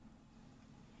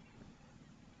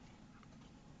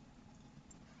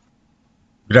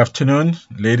Good afternoon,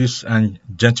 ladies and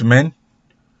gentlemen.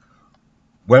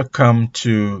 Welcome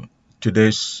to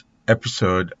today's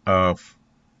episode of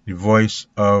The Voice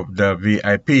of the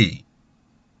VIP.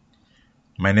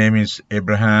 My name is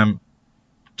Abraham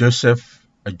Joseph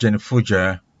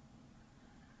Ajenifuja,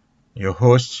 your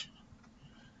host,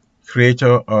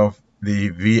 creator of the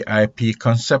VIP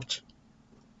concept,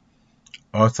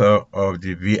 author of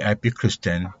the VIP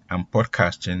Christian, and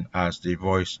podcasting as the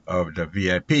voice of the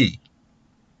VIP.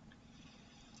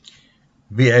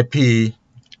 VIP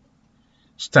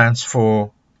stands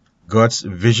for God's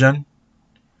vision,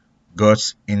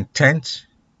 God's intent,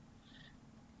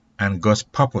 and God's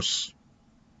purpose.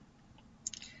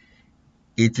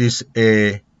 It is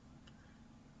a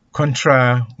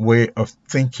contra way of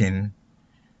thinking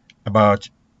about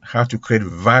how to create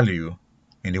value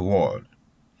in the world.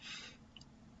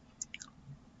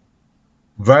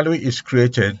 Value is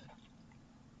created,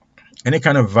 any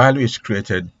kind of value is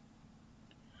created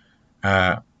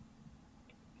uh,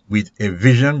 with a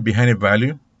vision behind a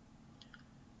value,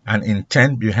 an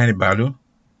intent behind a value,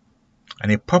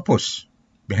 and a purpose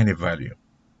behind a value.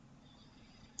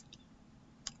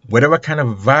 Whatever kind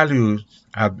of values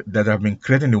that have been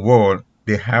created in the world,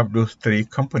 they have those three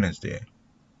components there.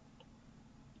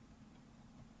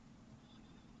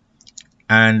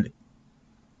 And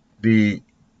the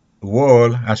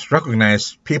world has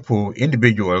recognized people,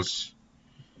 individuals,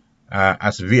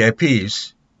 as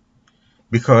VIPs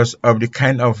because of the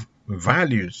kind of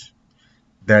values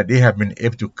that they have been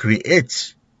able to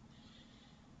create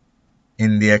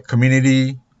in their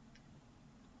community,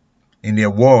 in their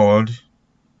world,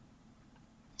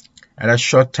 at a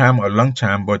short time or long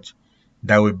time, but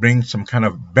that will bring some kind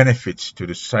of benefits to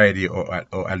the society or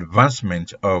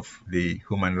advancement of the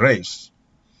human race.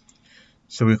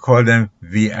 So we call them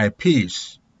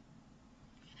VIPs.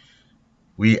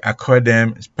 We accord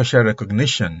them special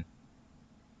recognition.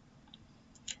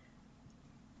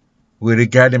 We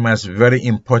regard them as very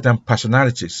important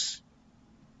personalities.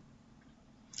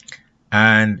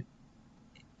 And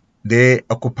they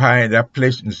occupy that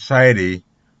place in society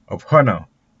of honor.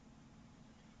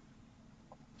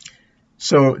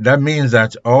 So that means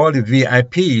that all the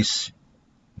VIPs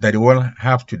that the world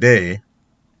have today,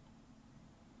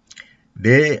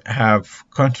 they have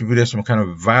contributed some kind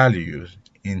of values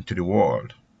into the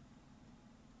world.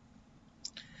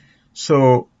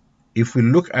 So if we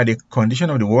look at the condition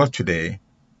of the world today,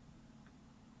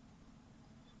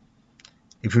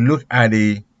 if you look at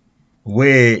the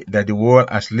way that the world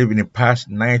has lived in the past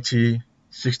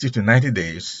 60 to 90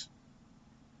 days,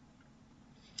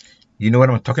 you know what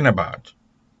I'm talking about.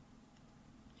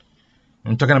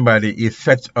 I'm talking about the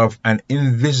effect of an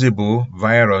invisible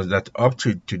virus that up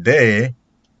to today,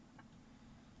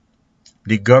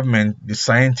 the government, the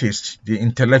scientists, the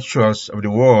intellectuals of the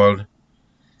world,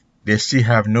 they still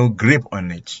have no grip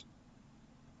on it.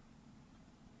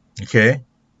 Okay?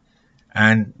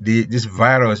 And this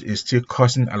virus is still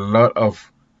causing a lot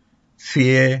of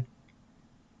fear,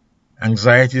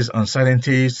 anxieties,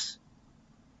 uncertainties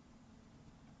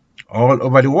all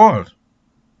over the world.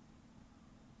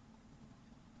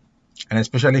 And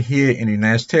especially here in the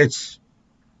United States.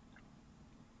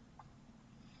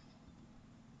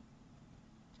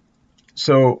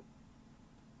 So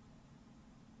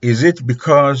is it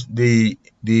because the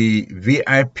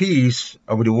VIPs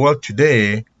of the world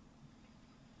today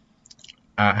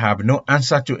have no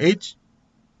answer to it?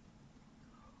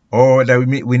 Or that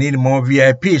we need more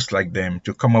VIPs like them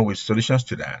to come up with solutions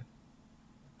to that?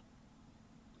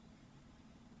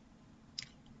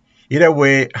 Either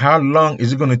way, how long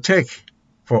is it going to take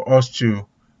for us to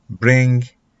bring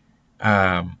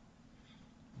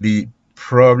the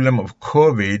problem of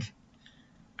COVID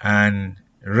and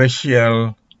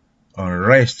racial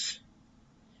unrest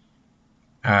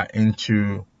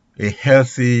into a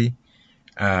healthy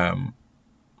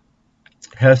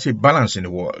balance in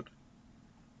the world?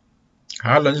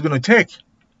 How long is it going to take?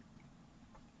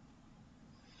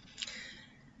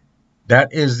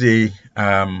 That is the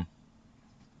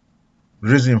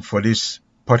reason for this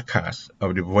podcast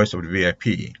of the Voice of the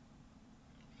VIP,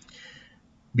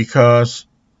 because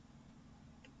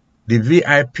the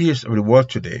VIPs of the world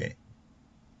today,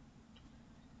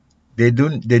 they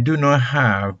do not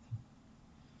have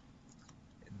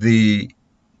the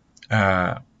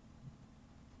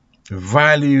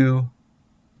value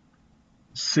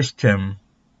system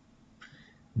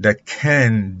that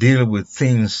can deal with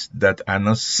things that are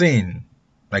not seen,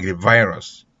 like the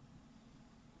virus,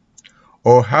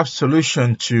 or have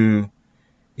solution to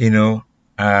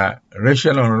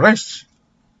racial unrest.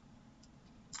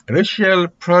 Racial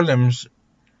problems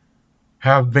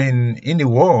have been in the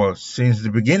world since the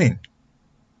beginning.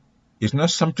 It's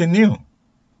not something new.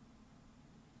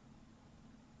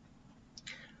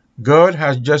 God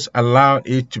has just allowed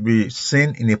it to be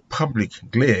seen in a public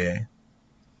glare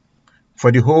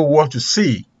for the whole world to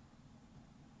see.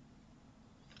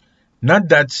 Not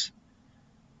that,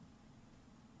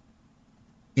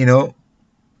 you know,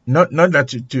 not that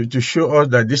to show us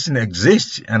that this thing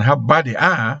exists and how bad they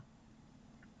are,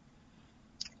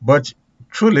 but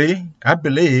truly, I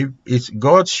believe it's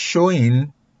God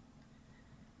showing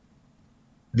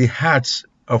the hearts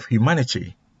of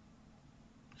humanity.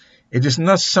 It is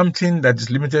not something that is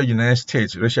limited to the United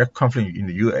States, Russia conflict in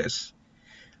the US.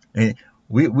 And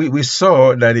we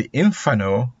saw that the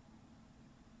Inferno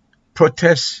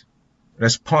protest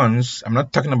response, I'm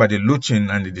not talking about the looting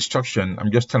and the destruction,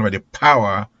 I'm just talking about the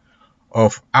power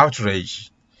of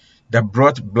outrage that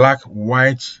brought black,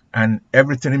 white, and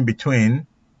everything in between,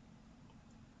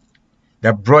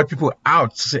 that brought people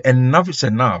out to say enough is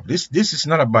enough. This is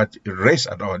not about race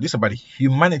at all. This is about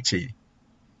humanity.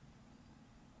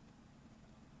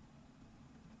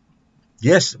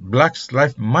 Yes, Black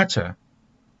lives matter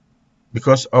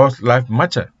because all lives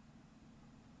matter.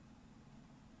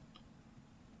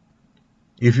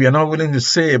 If you are not willing to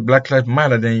say Black lives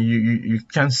matter, then you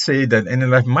can't say that any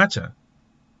life matter.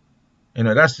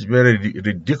 That's very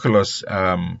ridiculous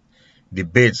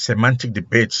debate, semantic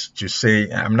debates to say,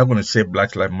 I'm not going to say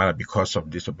Black lives matter because of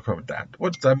this or because of that.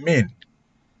 What does that mean?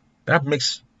 That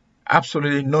makes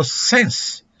absolutely no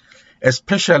sense,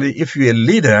 especially if you're a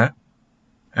leader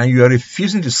and you are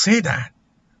refusing to say that.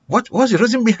 What's the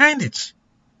reason behind it?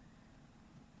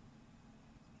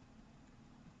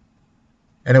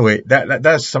 Anyway,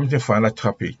 that's something for another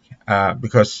topic,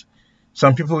 because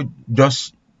some people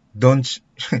just don't,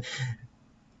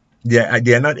 they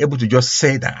are not able to just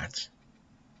say that.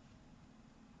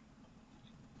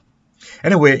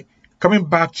 Anyway, coming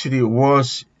back to the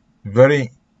world's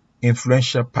very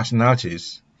influential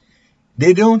personalities,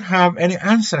 they don't have any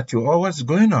answer to all what's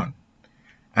going on.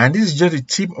 And this is just the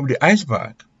tip of the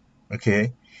iceberg,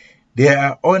 okay? There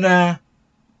are other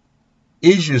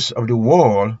issues of the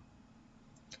world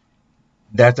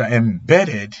that are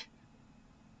embedded,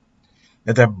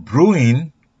 that are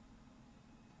brewing,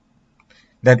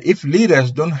 that if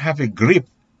leaders don't have a grip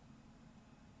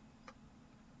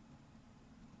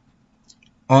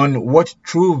on what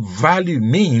true value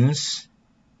means,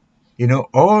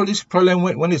 all this problem,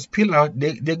 when it's spilled out,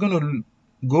 they're going to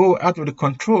go out of the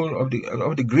control of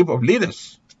the grip of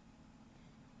leaders.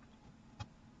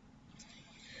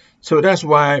 So that's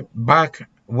why back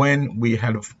when we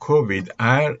had COVID,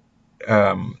 I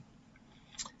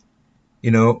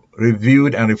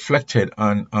reviewed and reflected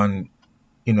on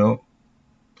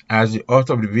as the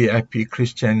author of the VIP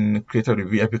Christian, creator of the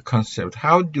VIP concept,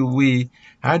 how do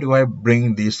I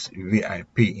bring this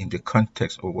VIP into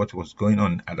context of what was going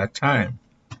on at that time?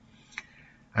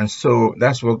 And so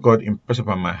that's what God impressed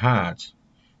upon my heart,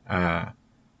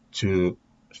 to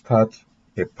start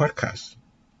a podcast,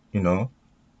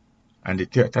 and the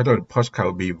title of the podcast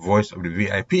will be Voice of the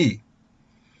VIP.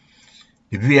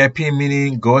 The VIP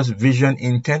meaning God's vision,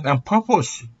 intent, and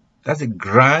purpose. That's a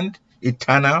grand,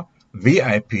 eternal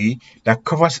VIP that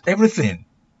covers everything.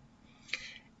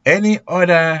 Any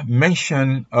other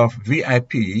mention of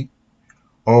VIP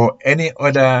or any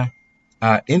other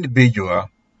individual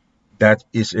that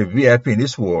is a VIP in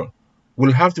this world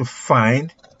will have to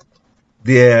find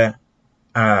their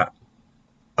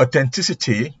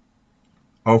authenticity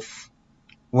of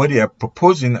what they are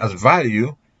proposing as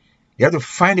value. You have to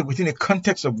find it within the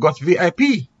context of God's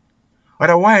VIP.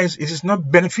 Otherwise, it is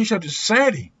not beneficial to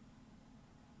society.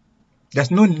 There's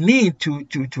no need to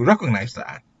recognize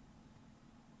that.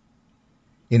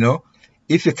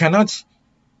 If you cannot,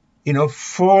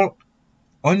 fall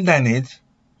underneath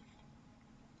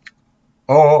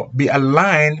or be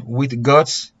aligned with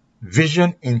God's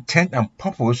vision, intent, and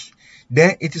purpose,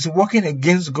 then it is working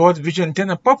against God's vision,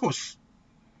 intent, and purpose.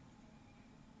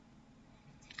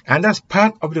 And that's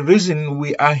part of the reason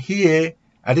we are here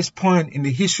at this point in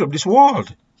the history of this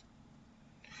world.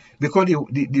 Because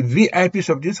the VIPs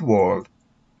of this world,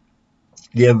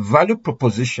 their value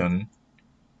proposition,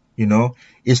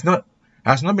 has not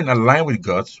been aligned with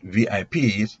God's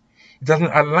VIPs. It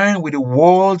doesn't align with the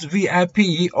world's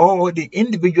VIP or the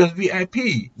individual's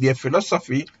VIP, their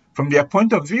philosophy from their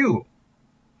point of view.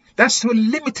 That's so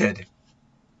limited,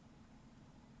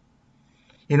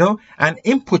 and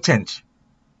impotent.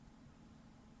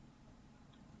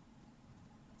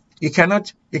 It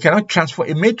cannot transform.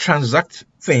 It may transact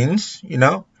things,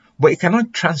 but it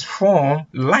cannot transform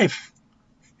life.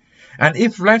 And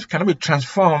if life cannot be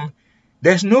transformed,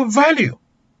 there's no value.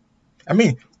 I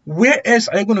mean, where else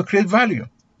are you going to create value?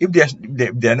 if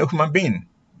there are no human being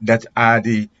that are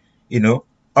the,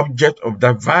 object of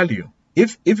that value.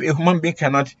 If a human being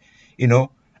cannot, you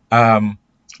know, um,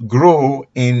 grow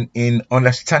in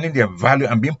understanding their value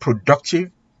and being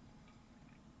productive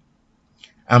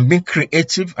and being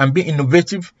creative and being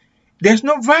innovative, there's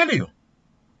no value.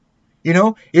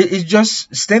 It's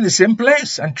just staying in the same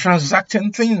place and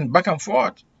transacting things back and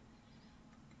forth.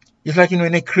 It's like,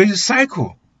 in a crazy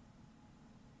cycle.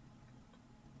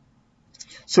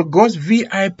 So God's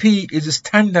VIP is the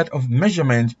standard of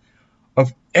measurement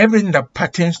of everything that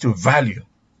pertains to value.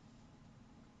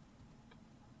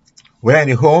 Whether in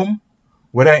a home,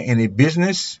 whether in a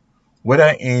business,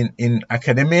 whether in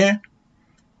academia,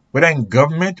 whether in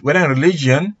government, whether in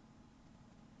religion,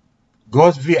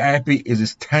 God's VIP is the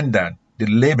standard, the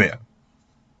label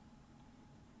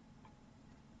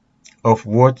of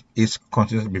what is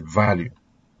considered to be value.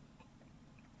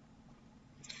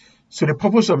 So the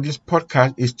purpose of this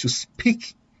podcast is to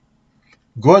speak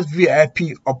God's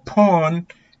VIP upon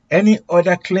any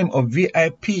other claim of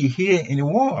VIP here in the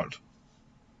world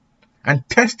and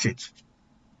test it.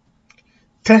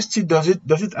 Test it, does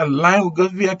it align with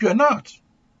God's VIP or not?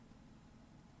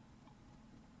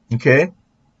 Okay?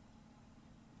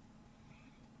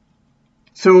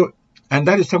 So, and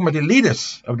that is talking about the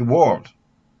leaders of the world.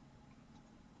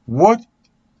 What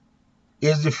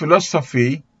is the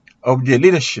philosophy of their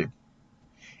leadership?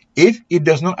 If it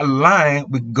does not align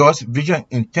with God's vision,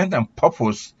 intent, and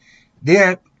purpose, they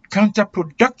are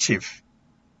counterproductive.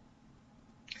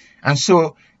 And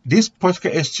so this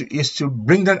podcast is to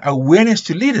bring that awareness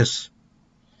to leaders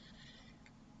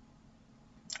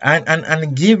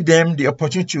and give them the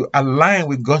opportunity to align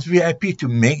with God's VIP to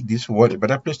make this world a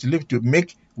better place to live, to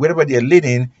make wherever they are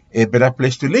living a better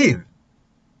place to live.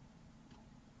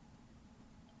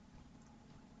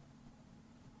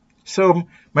 So,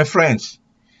 my friends,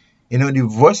 the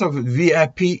voice of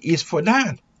VIP is for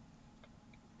that.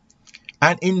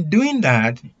 And in doing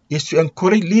that is to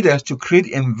encourage leaders to create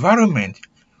an environment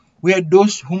where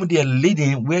those whom they are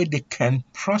leading, where they can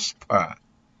prosper.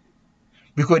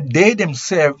 Because they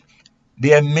themselves,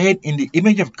 they are made in the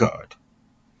image of God.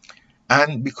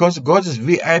 And because God is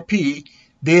VIP,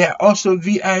 they are also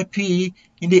VIP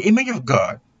in the image of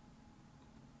God.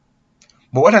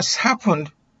 But what has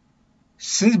happened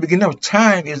since the beginning of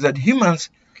time is that humans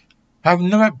have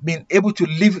never been able to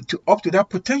live up to that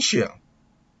potential.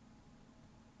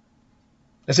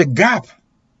 There's a gap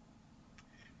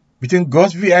between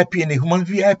God's VIP and the human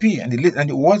VIP and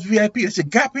the world's VIP. There's a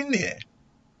gap in there.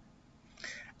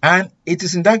 And it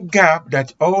is in that gap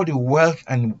that all the wealth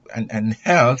and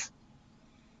health,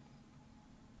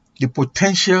 the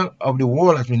potential of the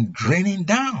world has been draining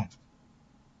down.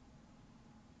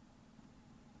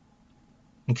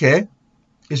 Okay?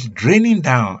 It's draining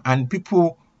down. And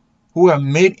people who are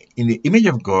made in the image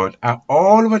of God are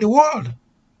all over the world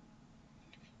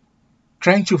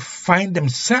trying to find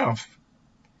themselves,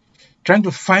 trying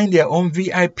to find their own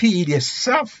VIP, their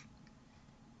self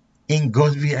in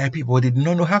God's VIP, but they do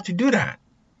not know how to do that.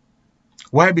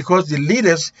 Why? Because the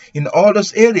leaders in all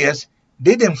those areas,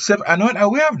 they themselves are not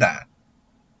aware of that.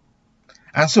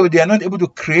 And so they are not able to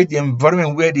create the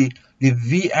environment where the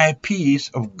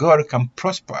VIPs of God can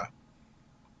prosper,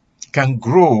 can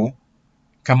grow,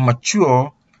 can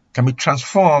mature, can be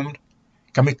transformed,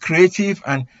 can be creative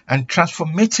and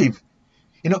transformative.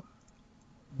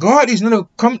 God is not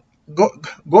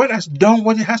God has done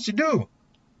what He has to do.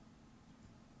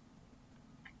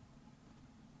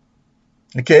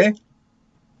 Okay?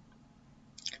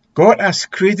 God has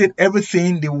created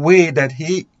everything the way that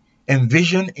He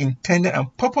envisioned, intended,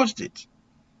 and purposed it.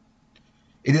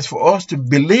 It is for us to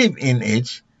believe in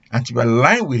it and to be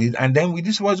aligned with it, and then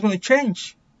this was going to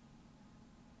change.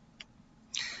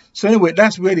 So anyway,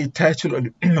 that's where the title of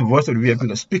the voice of the VIP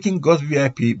is, speaking God's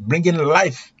VIP, bringing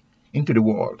life into the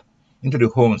world, into the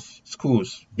homes,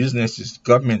 schools, businesses,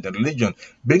 government, and religion,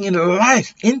 bringing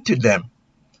life into them,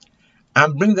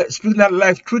 and speaking that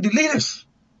life through the leaders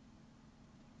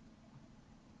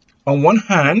on one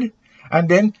hand, and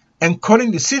then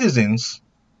encouraging the citizens,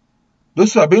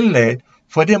 those who are being led,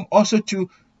 for them also to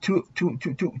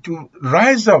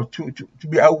rise up, to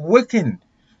be awakened,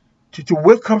 to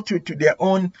wake up to their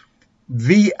own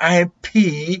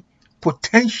VIP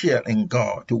potential in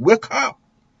God, to wake up.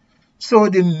 So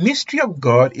the mystery of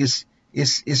God is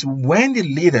when the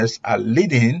leaders are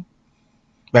leading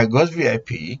by God's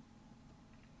VIP,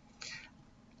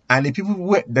 and the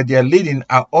people that they are leading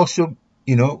are also,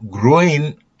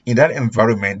 growing in that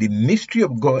environment. The mystery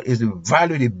of God is the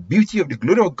value, the beauty of the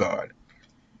glory of God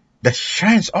that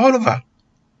shines all over.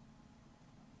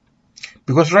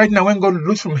 Because right now, when God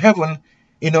looks from heaven,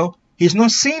 He He's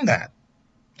not seeing that.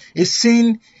 He's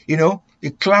seeing, a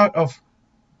cloud of,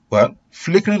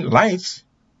 flickering lights.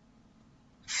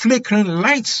 Flickering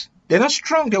lights. They're not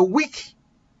strong, they're weak.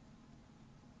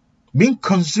 Being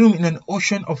consumed in an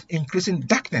ocean of increasing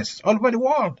darkness all over the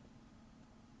world.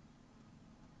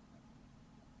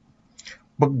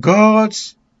 But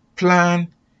God's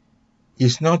plan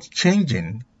is not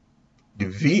changing. The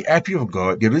VIP of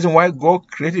God, the reason why God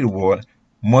created the world,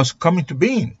 must come into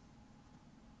being.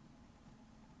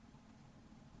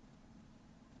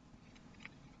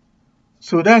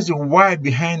 So that's the why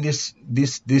behind this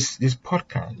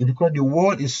podcast. Because the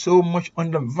world is so much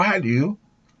undervalued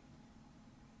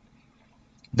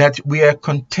that we are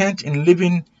content in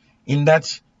living in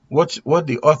that what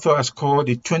the author has called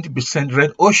the 20%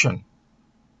 red ocean.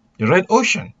 The red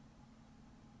ocean.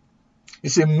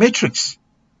 It's a matrix,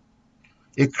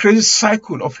 a crazy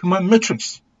cycle of human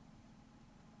matrix.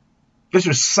 Just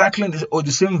recycling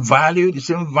the same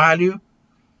value.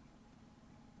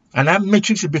 And that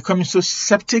matrix is becoming so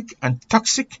septic and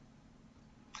toxic.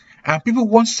 And people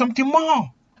want something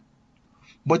more.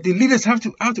 But the leaders have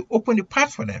to open the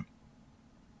path for them.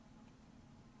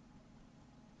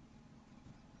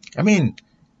 I mean,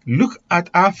 look at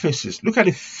our faces. Look at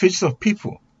the faces of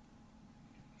people.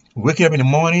 Waking up in the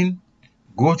morning,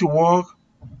 go to work,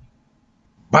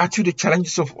 battle the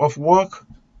challenges of work,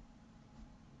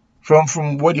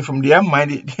 from their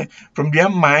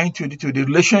mind to the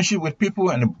relationship with people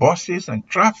and the bosses and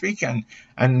traffic and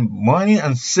money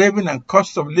and saving and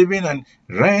cost of living and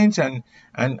rent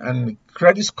and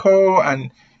credit score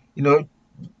and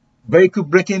vehicle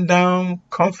breaking down,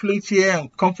 conflict here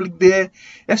and conflict there.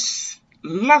 There's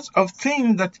lots of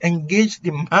things that engage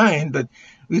the mind that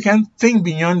we can think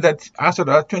beyond that outside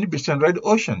of that 20% red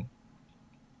ocean.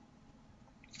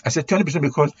 I said 20%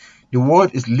 because the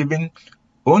world is living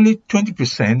only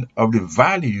 20% of the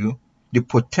value, the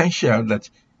potential that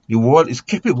the world is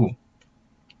capable.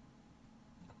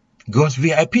 God's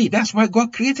VIP. That's why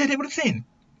God created everything.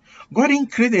 God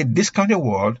didn't create a discounted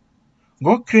world.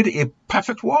 God created a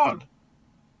perfect world.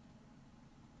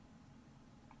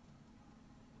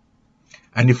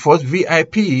 And the first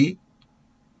VIP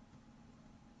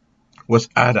was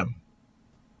Adam.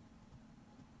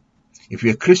 If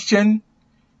you're a Christian,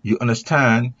 you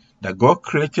understand that God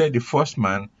created the first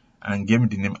man and gave him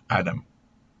the name Adam.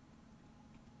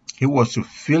 He was to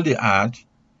fill the earth,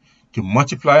 to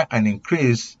multiply and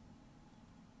increase,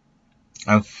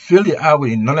 and fill the earth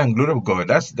with the knowledge and glory of God.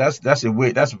 That's a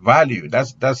way. That's value.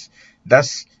 That's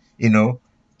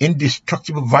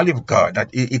indestructible value of God that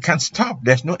it can't stop.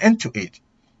 There's no end to it.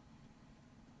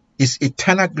 It's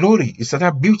eternal glory. It's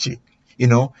eternal beauty.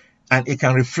 And it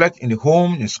can reflect in the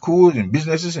home, in schools, in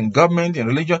businesses, in government, in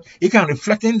religion. It can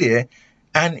reflect in there,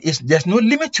 and there's no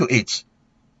limit to it.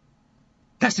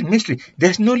 That's the mystery.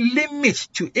 There's no limit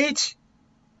to it.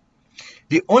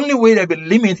 The only way there be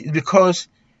limit is because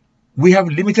we have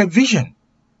limited vision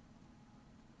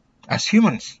as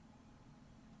humans,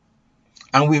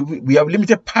 and we have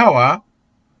limited power,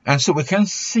 and so we can't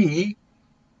see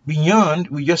beyond.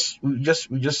 We just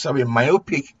have a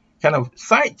myopic kind of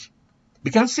sight. We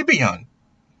can't see beyond.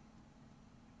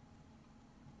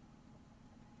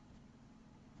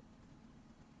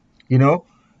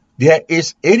 There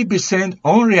is 80%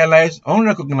 unrealized,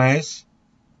 unrecognized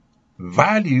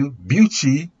value,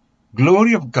 beauty,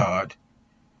 glory of God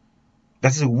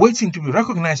that is waiting to be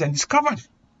recognized and discovered.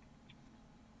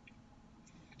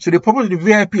 So the purpose of the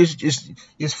VIP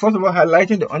is first of all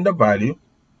highlighting the undervalue,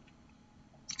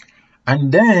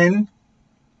 and then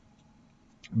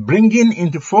bringing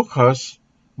into focus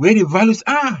where the values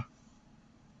are.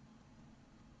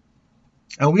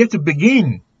 And we have to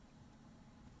begin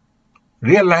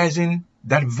realizing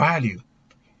that value.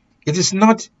 It is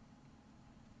not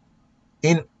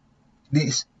in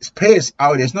the space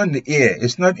out there. It's not in the air.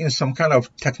 It's not in some kind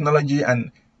of technology.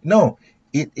 And no,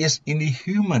 it is in the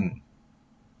human.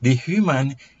 The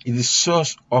human is the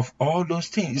source of all those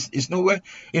things. It's nowhere,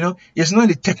 it's not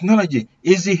the technology.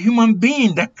 It's the human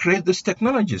being that creates those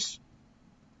technologies.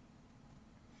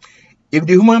 If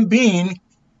the human being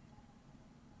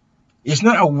is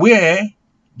not aware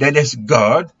that there's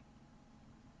God,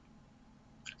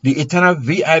 the eternal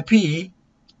VIP,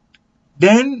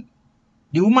 then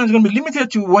the woman is going to be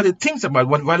limited to what it thinks about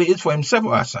what value is for himself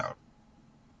or herself.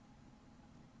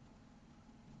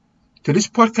 So this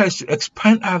podcast is to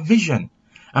expand our vision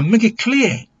and make it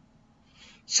clear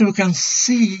so we can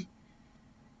see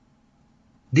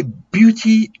the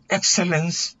beauty,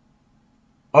 excellence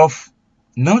of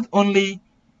not only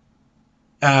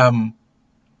a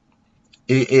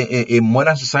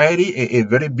modern society, a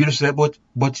very beautiful society,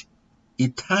 but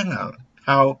eternal.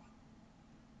 How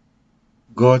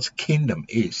God's kingdom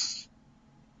is.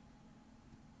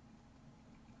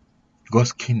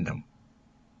 God's kingdom.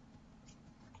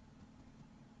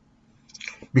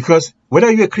 Because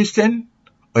whether you're a Christian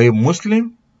or a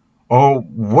Muslim or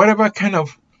whatever kind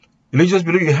of religious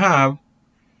belief you have,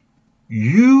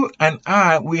 you and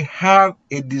I, we have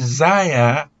a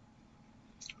desire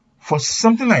for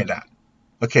something like that.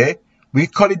 Okay? We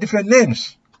call it different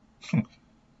names.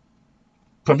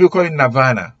 Some people call it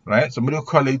nirvana, right? Some people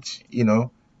call it,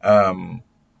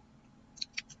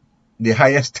 the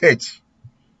higher state.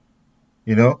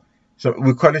 So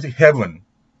we call it heaven.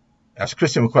 As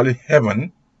Christians, we call it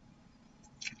heaven.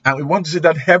 And we want to see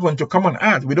that heaven to come on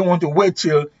earth. We don't want to wait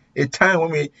till a time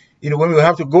when we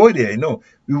have to go there.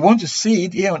 We want to see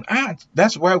it here on earth.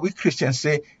 That's why we Christians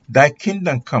say, thy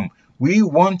kingdom come. We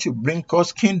want to bring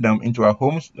God's kingdom into our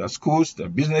homes, our schools, our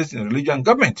business, and religion and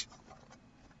government.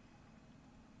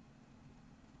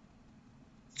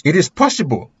 It is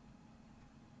possible.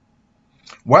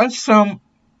 While some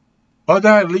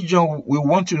other religion will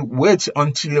want to wait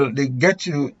until they get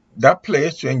to that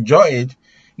place to enjoy it,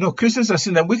 Christians are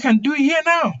saying that we can do it here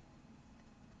now.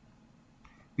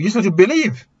 We just have to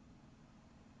believe.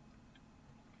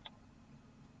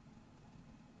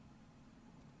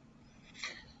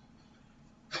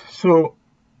 So,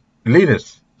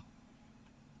 leaders,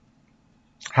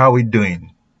 how are we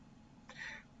doing?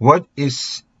 What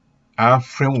is our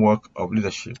framework of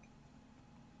leadership?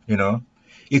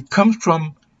 It comes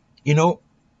from,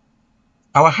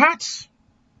 our hearts.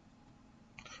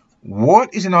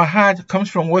 What is in our heart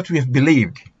comes from what we have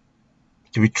believed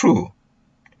to be true.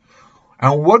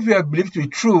 And what we have believed to be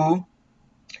true,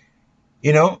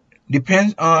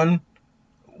 depends on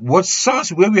what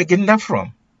source, where we are getting that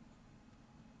from.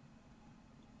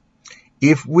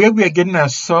 If where we are getting our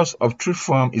source of truth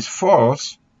from is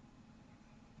false,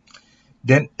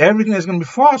 then everything is going to be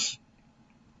false.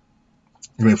 It's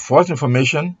going to be false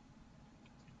information,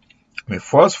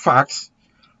 false facts,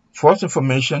 false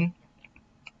information,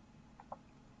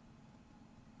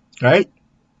 right?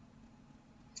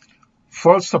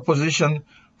 False supposition,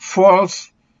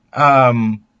 false,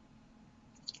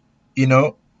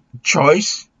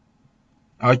 choice.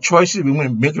 Our choices, we're going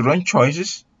to make wrong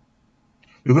choices.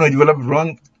 We're going to develop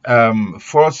wrong,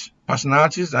 false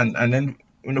personalities and then,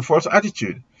 false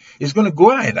attitude. It's going to go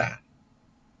like that.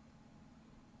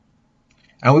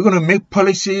 And we're going to make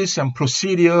policies and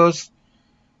procedures,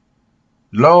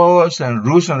 laws and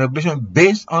rules and regulations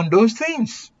based on those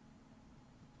things.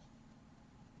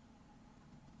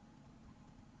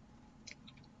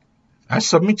 I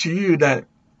submit to you that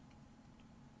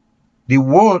the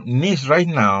world needs right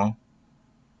now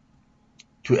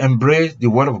to embrace the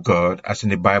Word of God as in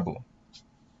the Bible.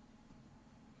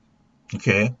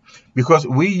 Okay? Because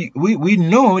we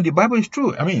know the Bible is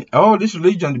true. I mean, all this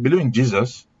religion, they believe in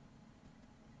Jesus.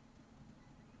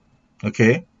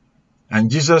 Okay? And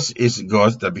Jesus is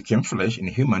God that became flesh in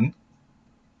human.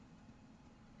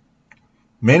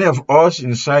 Many of us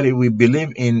in society, we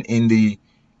believe in the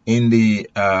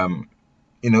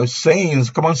sayings,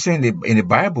 common sayings in the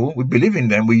Bible. We believe in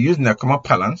them. We use their common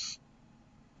parlance.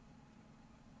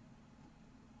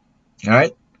 All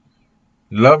right?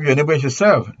 Love your neighbor as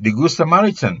yourself. The Good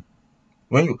Samaritan.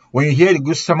 When you hear the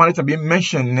Good Samaritan being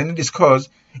mentioned in any discourse,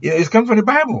 it's come from the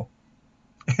Bible.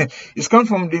 It's come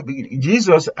from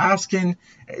Jesus asking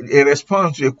a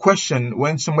response to a question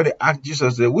when somebody asked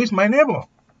Jesus, "Who is my neighbor?"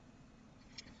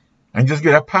 And just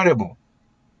get a parable.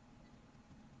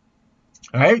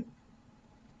 Right?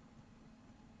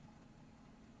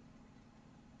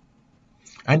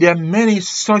 And there are many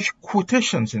such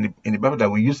quotations in the Bible that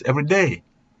we use every day.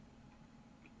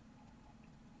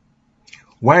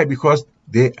 Why? Because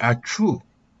they are true.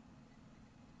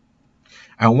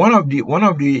 And one of the one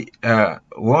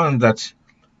that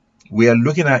we are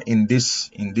looking at in this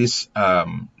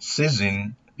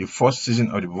season, the first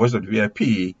season of the Voice of the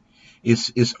VIP,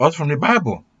 is also from the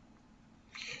Bible.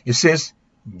 It says,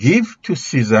 "Give to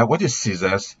Caesar what is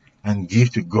Caesar's, and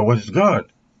give to God what is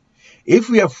God."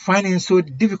 If we are finding it so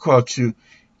difficult to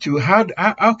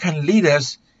how can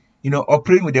leaders,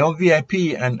 operating with their own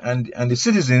VIP and the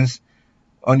citizens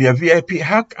on their VIP,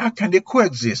 how can they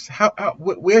coexist?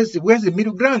 Where's the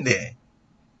middle ground there?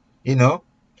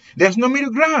 There's no middle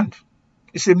ground.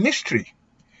 It's a mystery.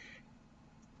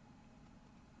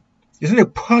 It's not a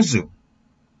puzzle.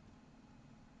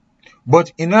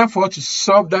 But in order for us to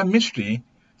solve that mystery,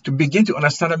 to begin to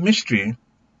understand that mystery,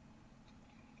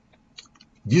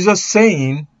 Jesus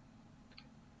saying,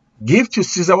 "Give to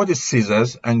Caesar what is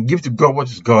Caesar's and give to God what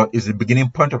is God," is the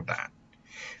beginning point of that.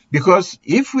 Because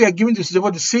if we are giving to Caesar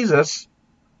what is Caesar's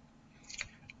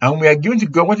and we are giving to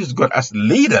God what is God as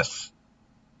leaders,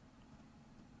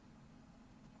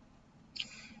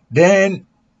 then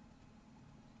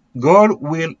God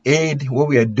will aid what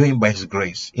we are doing by His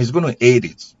grace. He's going to aid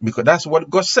it because that's what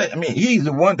God said. I mean, He is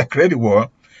the one that created the world,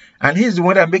 and He's the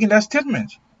one that making that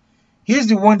statement. He's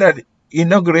the one that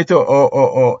inaugurated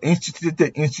or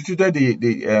instituted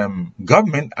the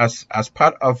government as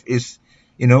part of His,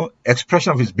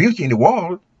 expression of His beauty in the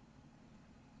world.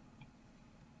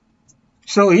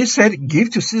 So He said, "Give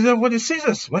to Caesar what is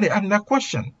Caesar's." When they asked that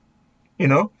question, they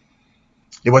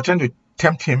were trying to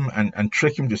tempt him and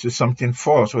trick him to say something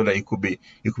false so that he could be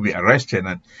arrested.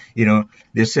 And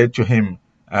they said to him,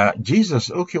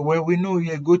 Jesus, okay, well, we know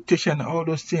you're a good teacher and all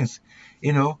those things.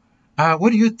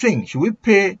 What do you think? Should we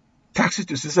pay taxes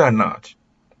to Caesar or not?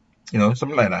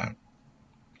 Something like that.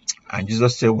 And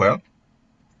Jesus said, well,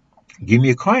 give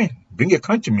me a coin. Bring a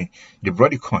coin to me. They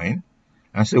brought a coin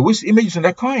and said, which image is on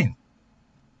that coin?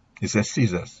 He said,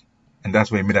 Caesar's. And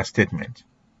that's why he made that statement.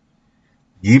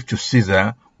 Give to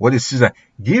Caesar what is Caesar.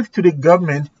 Give to the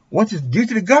government what is due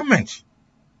to the government.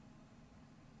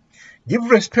 Give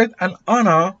respect and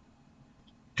honor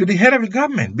to the head of the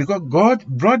government because God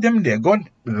brought them there. God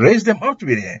raised them up to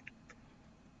be there.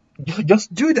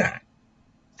 Just do that.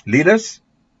 Leaders,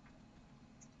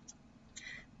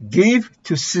 give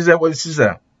to Caesar what is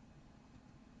Caesar.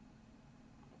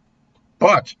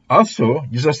 But also,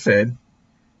 Jesus said,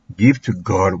 give to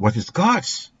God what is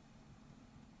God's.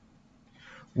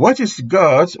 What is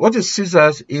God's? What is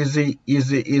Caesar's? Is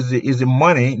the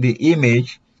money, the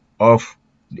image of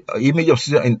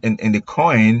Caesar in the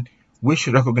coin, which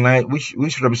recognize,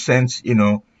 which represents,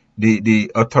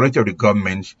 the authority of the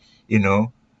government,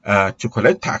 to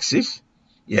collect taxes,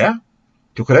 to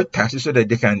collect taxes so that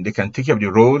they can take care of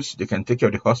the roads, they can take care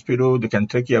of the hospital, they can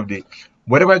take care of the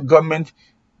whatever government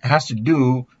has to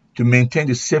do to maintain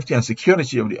the safety and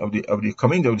security of the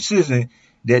community, of the citizen.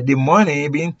 That the money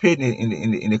being paid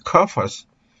in the coffers,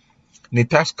 in the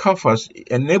tax coffers,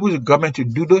 enables the government to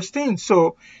do those things.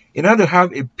 So, in order to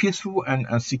have a peaceful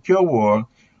and secure world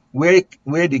where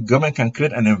the government can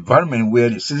create an environment where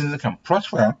the citizens can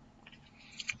prosper,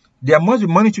 there must be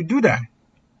money to do that.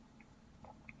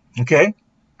 Okay?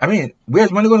 I mean,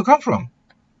 where's money going to come from?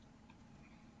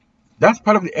 That's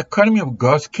part of the economy of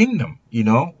God's kingdom,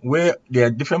 where there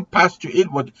are different parts to it,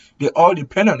 but they all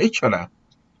depend on each other.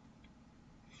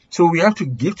 So we have to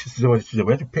give to Caesar what is Caesar.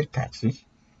 We have to pay taxes.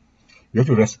 You have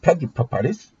to respect the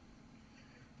properties.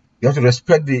 You have to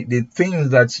respect the things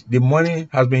that the money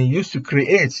has been used to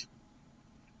create.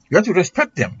 You have to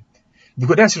respect them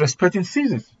because that's respecting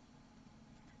Caesar.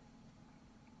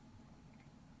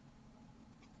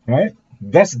 Right?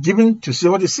 That's giving to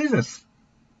Caesar what is Caesar's.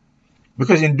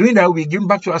 Because in doing that, we give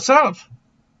back to ourselves.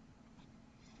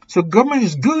 So government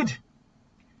is good.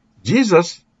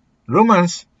 Jesus,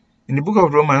 in the book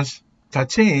of Romans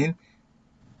 13,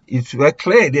 it's very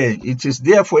clear there. It is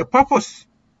there for a purpose.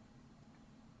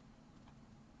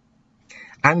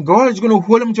 And God is going to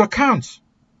hold them to account.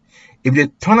 If they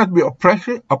turn out to be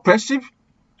oppressive,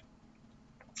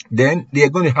 then they are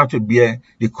going to have to bear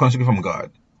the consequence from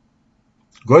God.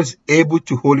 God is able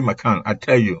to hold him account. I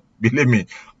tell you, believe me,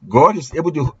 God is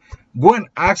able to go and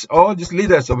ask all these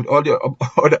leaders of all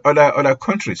the other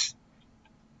countries.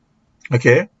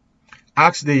 Okay?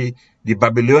 Ask the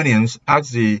Babylonians,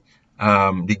 ask the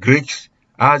Greeks,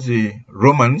 ask the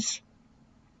Romans,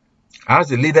 ask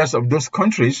the leaders of those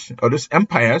countries or those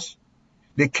empires.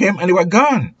 They came and they were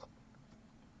gone.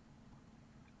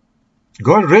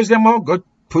 God raised them up. God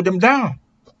put them down.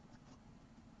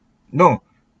 No,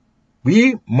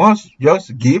 we must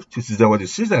just give to Caesar what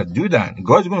is Caesar. Do that.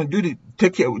 God's going to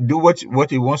do what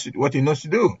He wants, what He knows to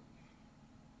do.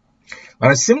 But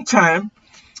at the same time,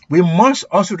 we must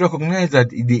also recognize that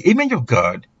the image of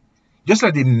God, just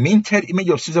like the minted image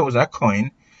of Caesar was that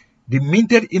coin, the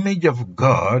minted image of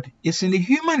God is in the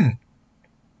human.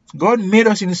 God made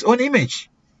us in His own image.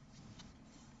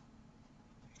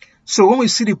 So when we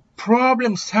see the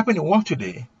problems happening in the world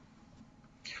today,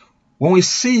 when we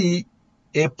see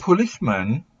a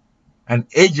policeman, an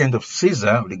agent of Caesar,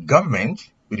 of the government,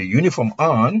 with a uniform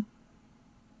on,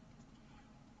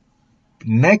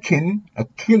 necking,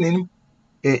 killing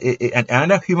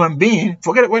another human being,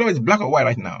 forget whether it's black or white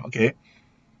right now, okay?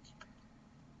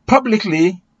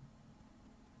 Publicly,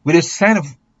 with a sign of,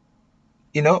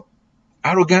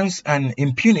 arrogance and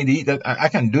impunity that I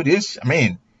can do this. I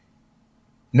mean,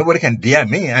 nobody can dare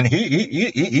me, and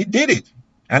he did it,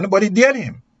 and nobody dared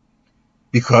him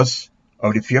because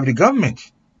of the fear of the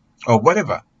government or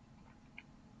whatever.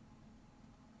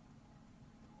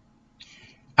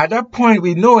 At that point,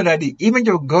 we know that the image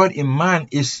of God in man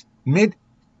is made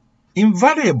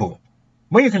invaluable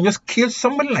when you can just kill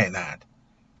somebody like that.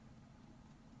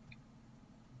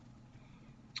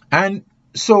 And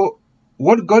so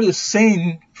what God is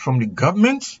saying from the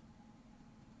government,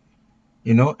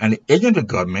 and the agent of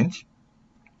government,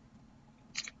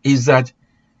 is that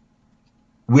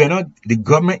the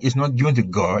government is not given to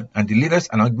God, and the leaders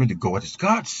are not given to God what is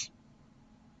God's.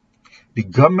 The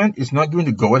government is not given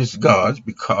to God what is God's,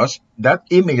 because that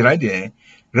image right there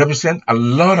represents a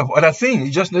lot of other things.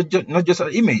 It's just not just an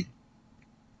image.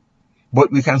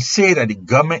 But we can say that the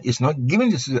government is not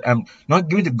given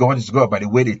to God what is God by the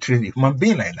way they treat a human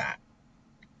being like that,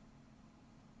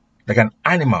 like an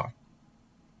animal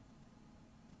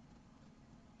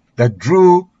that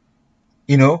drew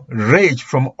rage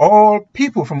from all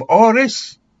people, from all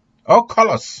race, all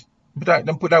colors.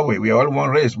 Don't put that way. We are all one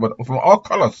race, but from all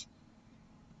colors.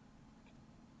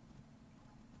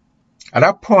 At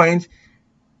that point,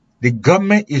 the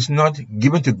government is not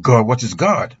given to God what is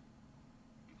God.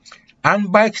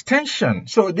 And by extension,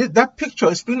 so that picture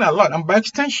is explaining a lot. And by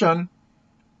extension,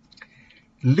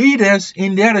 leaders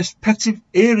in their respective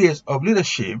areas of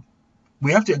leadership,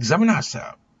 we have to examine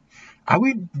ourselves. Are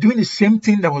we doing the same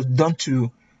thing that was done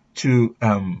to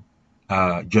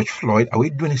George Floyd? Are we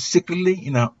doing it secretly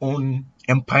in our own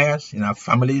empires, in our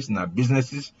families, in our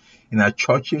businesses, in our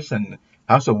churches and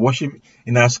house of worship,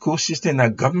 in our school system, in our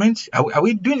government? Are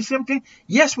we doing the same thing?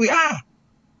 Yes, we are.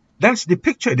 That's the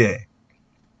picture there.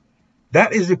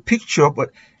 That is the picture,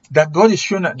 but that God is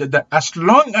showing that as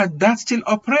long as that still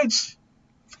operates,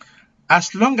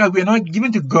 as long as we're not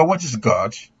given to God what is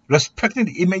God, respecting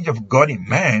the image of God in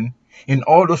man, in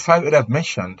all those 5 areas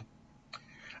mentioned,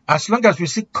 as long as we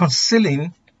seek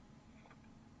concealing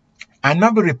and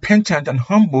not be repentant and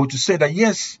humble to say that,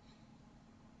 yes,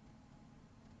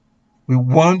 we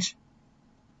want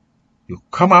to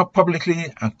come out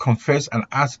publicly and confess and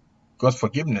ask God's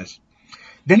forgiveness,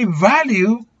 then the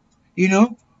value,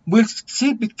 will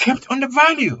still be kept on the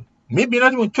value. Maybe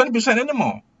not even 20%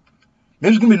 anymore.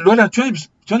 Maybe it's going to be lower than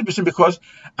 20% because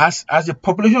as the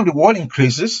population of the world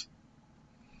increases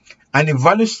and the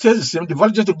value stays the same, the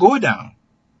value just to go down.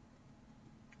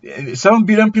 7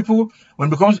 billion people, when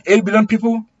it becomes 8 billion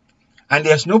people, and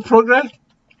there's no progress,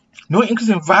 no increase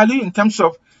in value in terms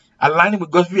of aligning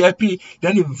with God's VIP,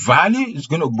 then the value is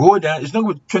going to go down. It's not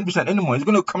going to be 20% anymore. It's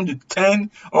going to come to 10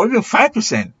 or even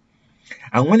 5%.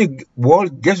 And when the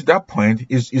world gets to that point,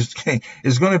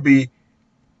 it's going to be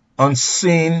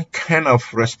unseen kind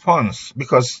of response,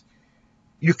 because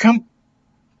you can't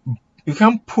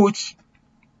put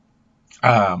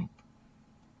a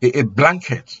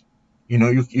blanket,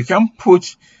 you can't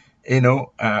put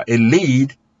a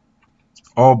lid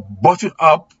or bottle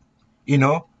up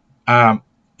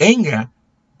anger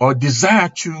or desire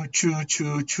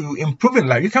to improve in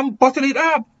life. You can't bottle it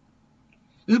up.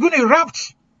 It's going to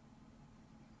erupt.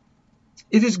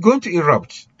 It is going to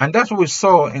erupt, and that's what we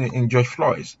saw in George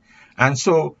Floyd. And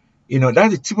so,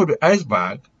 that's the tip of the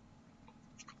iceberg.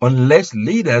 Unless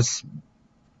leaders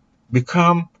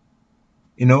become,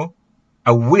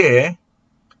 aware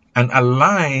and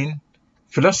align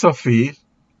philosophy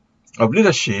of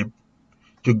leadership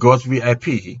to God's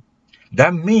VIP,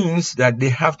 that means that they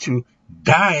have to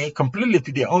die completely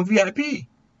to their own VIP. They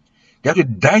have to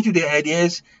die to their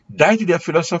ideas, die to their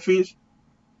philosophies,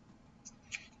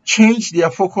 change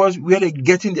their focus, where they're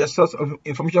getting their source of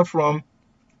information from.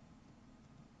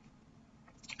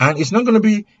 And it's not going to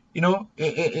be,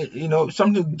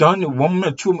 something done in 1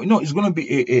 minute, 2 minutes. No, it's going to be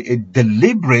a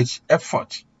deliberate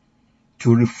effort to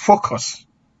refocus,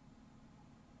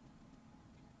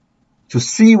 to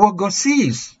see what God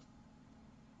sees.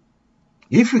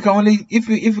 If we can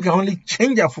only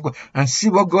change our focus and see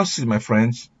what God sees, my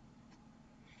friends,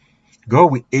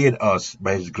 God will aid us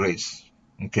by His grace.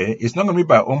 Okay, it's not going to be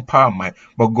by our own power, might,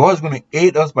 but God's going to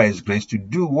aid us by His grace to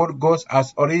do what God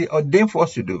has already ordained for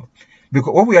us to do.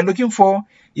 Because what we are looking for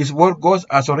is what God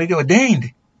has already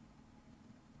ordained.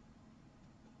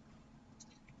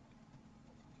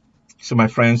 So, my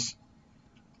friends,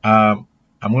 I'm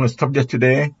going to stop there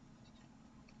today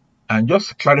and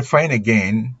just clarifying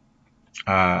again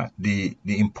the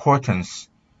importance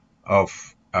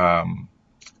of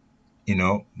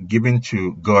giving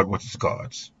to God what is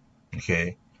God's.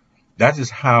 Okay, that is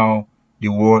how the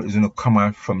world is going to come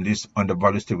out from this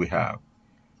undervalued state we have.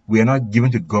 We are not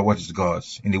giving to God what is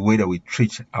God's in the way that we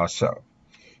treat ourselves,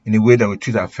 in the way that we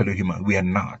treat our fellow human. We are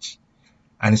not,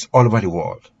 and it's all over the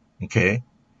world. Okay,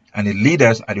 and the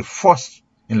leaders are the first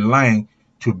in line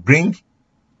to bring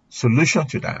solution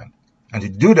to that, and to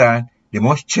do that, they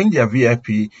must change their VIP,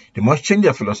 they must change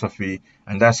their philosophy,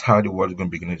 and that's how the world is going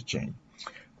to begin to change.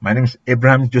 My name is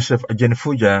Abraham Joseph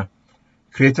Ajenifuja,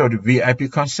 creator of the VIP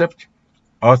concept,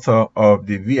 author of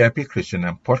the VIP Christian,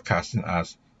 and podcasting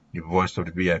as the voice of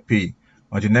the VIP.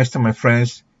 Until next time, my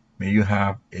friends, may you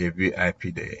have a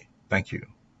VIP day. Thank you.